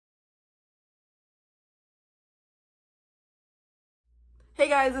Hey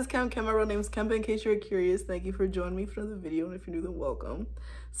guys, it's Kem. My real name is Kemba in case you're curious. Thank you for joining me for another video, and if you're new, then welcome.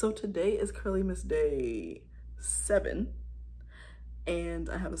 So today is Curlymas Day 7, and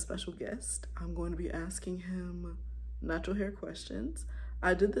I have a special guest. I'm going to be asking him natural hair questions.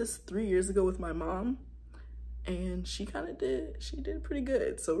 I did this 3 years ago with my mom, and she did pretty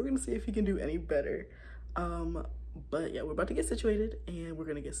good. So we're gonna see if he can do any better. But yeah, we're about to get situated, and we're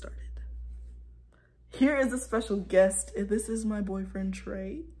gonna get started. Here is a special guest. This is my boyfriend,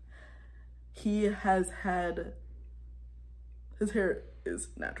 Trey. He has had, his hair is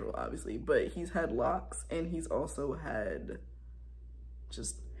natural, obviously, but he's had locks and he's also had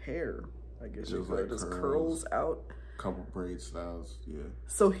just hair, I guess you could, just curls out. Couple braid styles, yeah.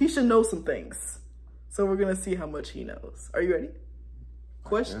 So he should know some things. So we're gonna see how much he knows. Are you ready?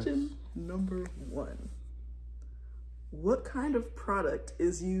 Question number 1. What kind of product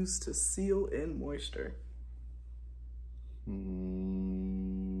is used to seal in moisture?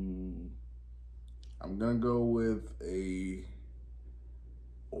 I'm gonna go with a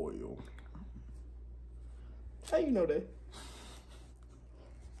oil. How you know that?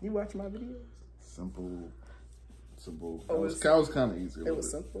 You watch my videos? Simple. Oh, that was kind of easy. It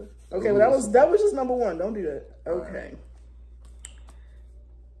was simple. Okay, well that was just number 1. Don't do that. Okay. Right.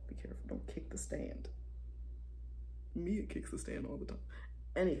 Be careful. Don't kick the stand. Mia kicks the stand all the time.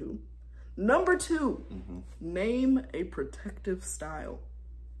 Anywho, number 2. Name a protective style.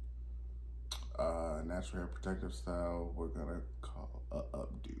 Natural hair protective style. We're gonna call a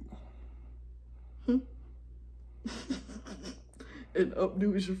updo. An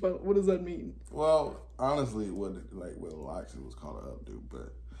updo is your final. What does that mean? Well, honestly, with locks, it was called an updo,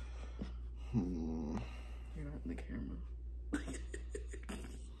 but you're not in the camera.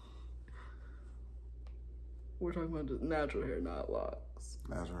 We're talking about just natural hair, not locks.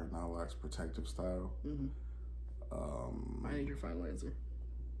 Natural hair, not locks, protective style. I need your final answer.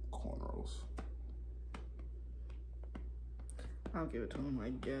 Cornrows. I'll give it to him, I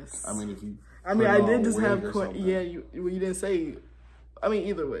guess. I mean, if you. I mean, I did just have. Yeah, you didn't say. I mean,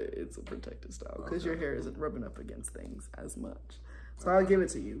 either way, it's a protective style because your hair isn't rubbing up against things as much. So I'll give it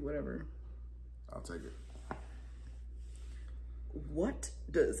to you. Whatever. I'll take it. What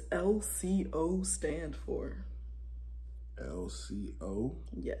does LCO stand for? LCO?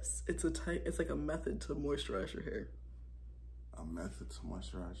 Yes, it's a type. It's like a method to moisturize your hair. A method to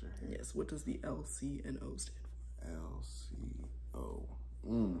moisturize your hair. Yes. What does the LC and O stand for?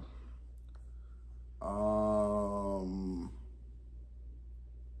 LCO.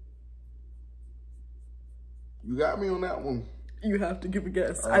 You got me on that one. You have to give a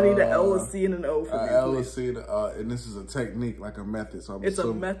guess. I need an L, a C, and an O for me. L, a C, and this is a technique, like a method. So it's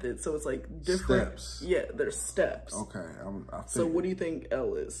a method, so it's like different steps. Yeah, there's steps. Okay, so what do you think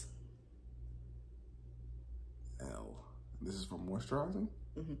L is? L. This is for moisturizing.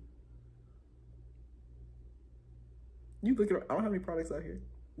 You look at. I don't have any products out here.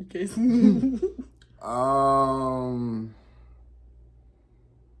 In case.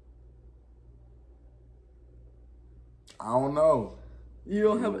 I don't know. You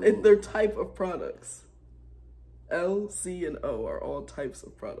don't have their type of products. L, C, and O are all types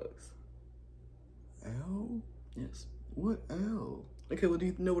of products. L? Yes. What L? Okay, well, do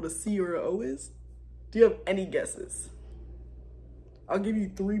you know what a C or an O is? Do you have any guesses? I'll give you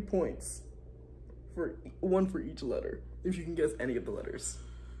 3 points. For 1 for each letter, if you can guess any of the letters.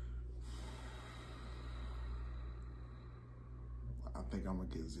 I think I'm gonna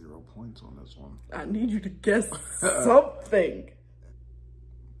get 0 points on this one. I need you to guess something.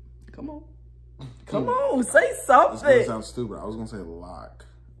 Come on. Come on, say something. It's gonna sound stupid. I was gonna say lock,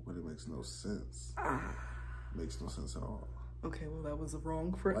 but it makes no sense. Makes no sense at all. Okay, well that was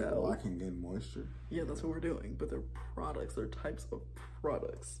wrong for like L. Locking in moisture? Yeah, that's what we're doing, but they're products. They're types of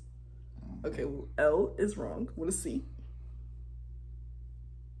products. Okay, well L is wrong. What is C?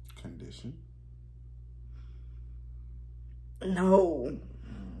 Condition. No.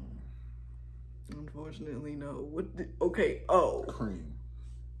 Unfortunately, no. Okay, O. Cream.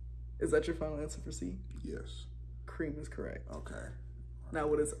 Is that your final answer for C? Yes. Cream is correct. Okay. Now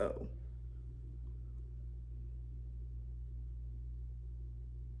what is O?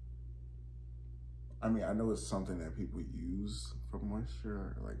 I mean, I know it's something that people use for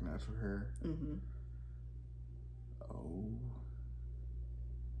moisture, like natural hair. Oh.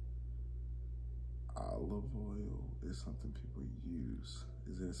 Olive oil is something people use.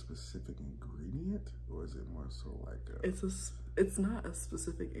 Is it a specific ingredient, or is it more so like a... It's not a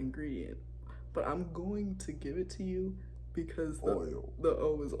specific ingredient, but I'm going to give it to you because the O is oil.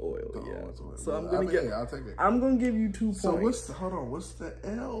 O is oil. So I'll take it. I'm gonna give you 2 points. So what's the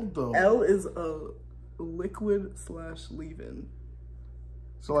L though? L is a liquid / leave-in.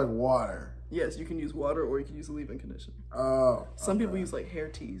 So like water. Yes, you can use water or you can use a leave-in conditioner. Oh. Some people use like hair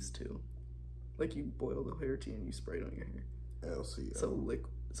teas too. Like you boil the hair tea and you spray it on your hair. LCO.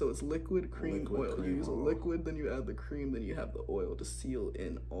 So it's liquid cream oil. You use a liquid, then you add the cream, then you have the oil to seal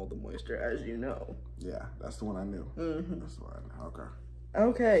in all the moisture, as you know. Yeah, that's the one I knew. That's the one I knew. Okay.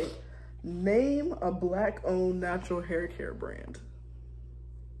 Okay. Name a Black-owned natural hair care brand.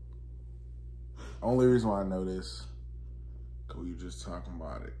 Only reason why I know this, cause we were just talking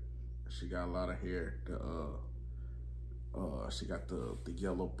about it. She got a lot of hair. She got the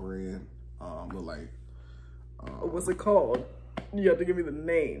yellow brand. Look like. What's it called? You have to give me the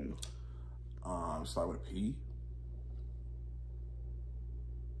name. Start with P.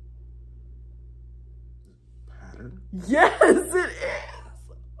 Pattern. Yes, it is.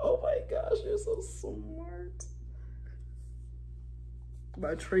 Oh my gosh, you're so smart.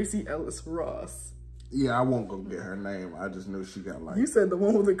 By Tracy Ellis Ross. Yeah, I won't go get her name. I just knew she got like. You said the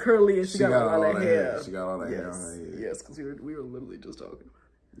one with the curly and she got a lot of hair. She got all that hair on her head. Yes, because we were literally just talking about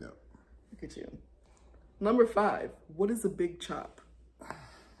it. Yep. Look at you. Number 5. What is a big chop?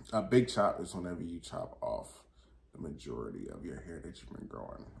 A big chop is whenever you chop off the majority of your hair that you've been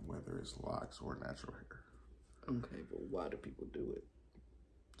growing, whether it's locks or natural hair. Okay, but why do people do it?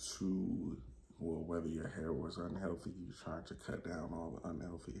 Whether your hair was unhealthy, you're trying to cut down all the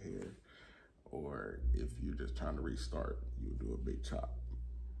unhealthy hair, or if you're just trying to restart, you do a big chop.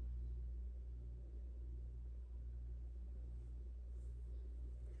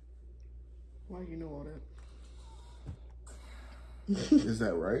 Why do you know all that? Is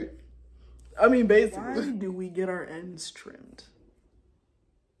that right? I mean, basically. Why do we get our ends trimmed?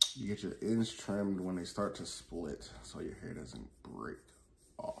 You get your ends trimmed when they start to split so your hair doesn't break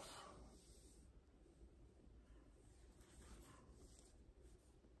off.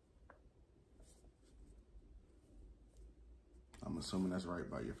 I'm assuming that's right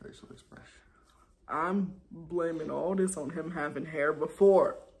by your facial expression. I'm blaming all this on him having hair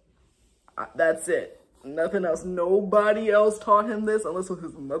before. That's it. Nothing else. Nobody else taught him this unless it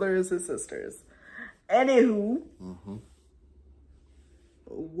was his mother or his sisters. Anywho,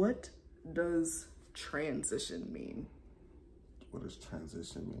 what does transition mean? What does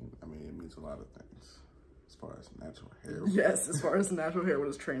transition mean? I mean, it means a lot of things. As far as natural hair. Yes, as far as natural hair, what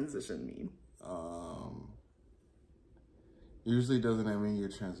does transition mean? Usually doesn't that mean you're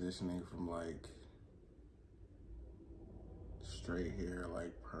transitioning from like straight hair,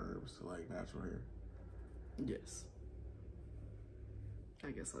 like perms, to like natural hair? Yes.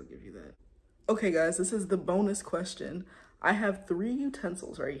 I guess I'll give you that. Okay, guys, this is the bonus question. I have 3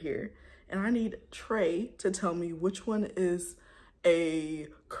 utensils right here, and I need Trey to tell me which one is a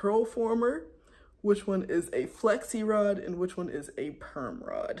curl former, which one is a flexi rod, and which one is a perm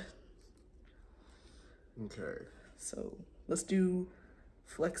rod. Okay. So let's do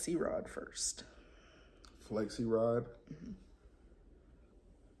flexi rod first. Flexi rod?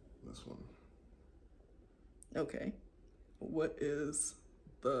 This one. Okay. What is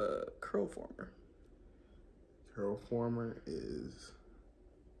the curl former? Curl former is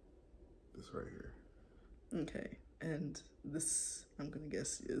this right here. Okay. And this, I'm going to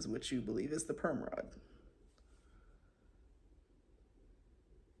guess, is what you believe is the perm rod.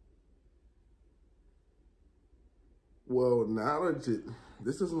 Well, now that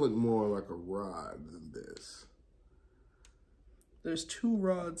this doesn't look more like a rod than this. There's 2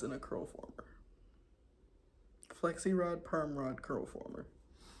 rods in a curl former. Flexi rod, perm rod, curl former.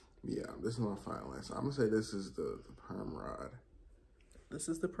 Yeah, this is my final answer. I'm going to say this is the perm rod. This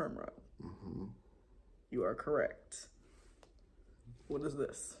is the perm rod. You are correct. What is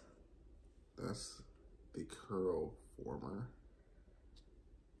this? That's the curl former.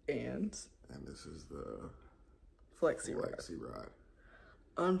 And this is the flexi rod.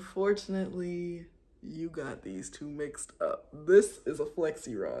 Unfortunately, you got these 2 mixed up. This is a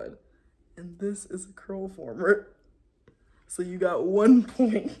flexi rod, and this is a curl former. So you got 1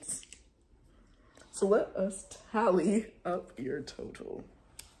 point. So let us tally up your total.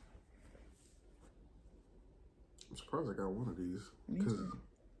 I'm surprised I got one of these. Me too.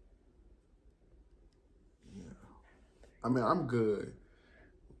 Yeah. I mean, I'm good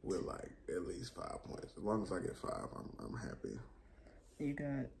with like at least 5 points. As long as I get 5, I'm happy. You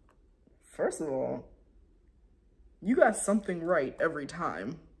got, first of all, you got something right every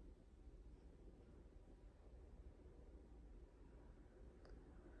time.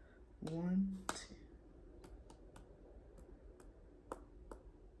 One, two.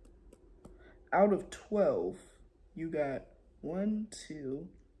 Out of 12, you got 1, 2,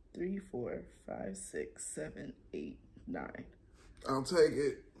 3, 4, 5, 6, 7, 8, 9. I'll take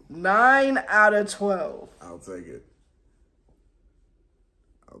it. 9 out of 12. I'll take it.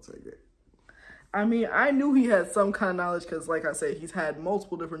 I'll take it. I mean, I knew he had some kind of knowledge because, like I said, he's had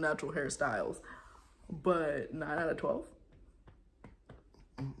multiple different natural hairstyles. But 9 out of 12?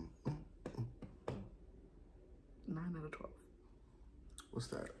 9 out of 12. What's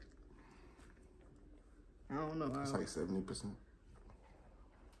that? I don't know. It's like 70%.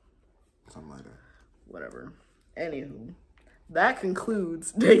 Something like that. Whatever. Anywho, that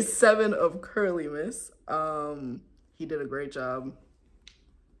concludes day 7 of Curlymas. He did a great job.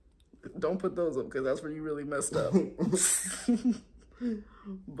 Don't put those up because that's where you really messed up.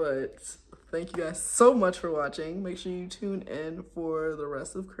 But thank you guys so much for watching. Make sure you tune in for the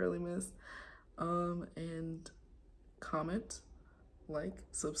rest of Curlymas. And comment, like,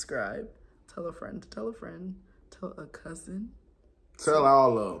 subscribe, tell a friend to tell a friend, tell a cousin. Tell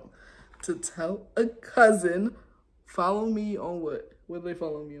all of them. To tell a cousin. Follow me on what? What do they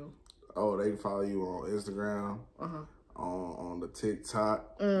follow me on? Oh, they follow you on Instagram, on the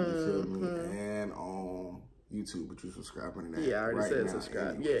TikTok, you feel me, and on YouTube, but you subscribing to that. Yeah, I already right said now,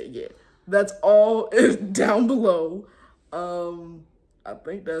 subscribe. anyway. Yeah. That's all is down below. I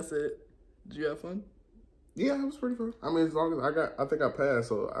think that's it. Did you have fun? Yeah, it was pretty fun. I mean, as long as I think I passed,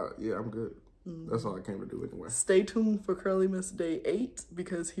 so yeah, I'm good. That's all I came to do anyway. Stay tuned for Curlymas Day 8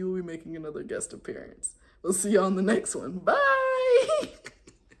 because he will be making another guest appearance. We'll see you on the next one. Bye!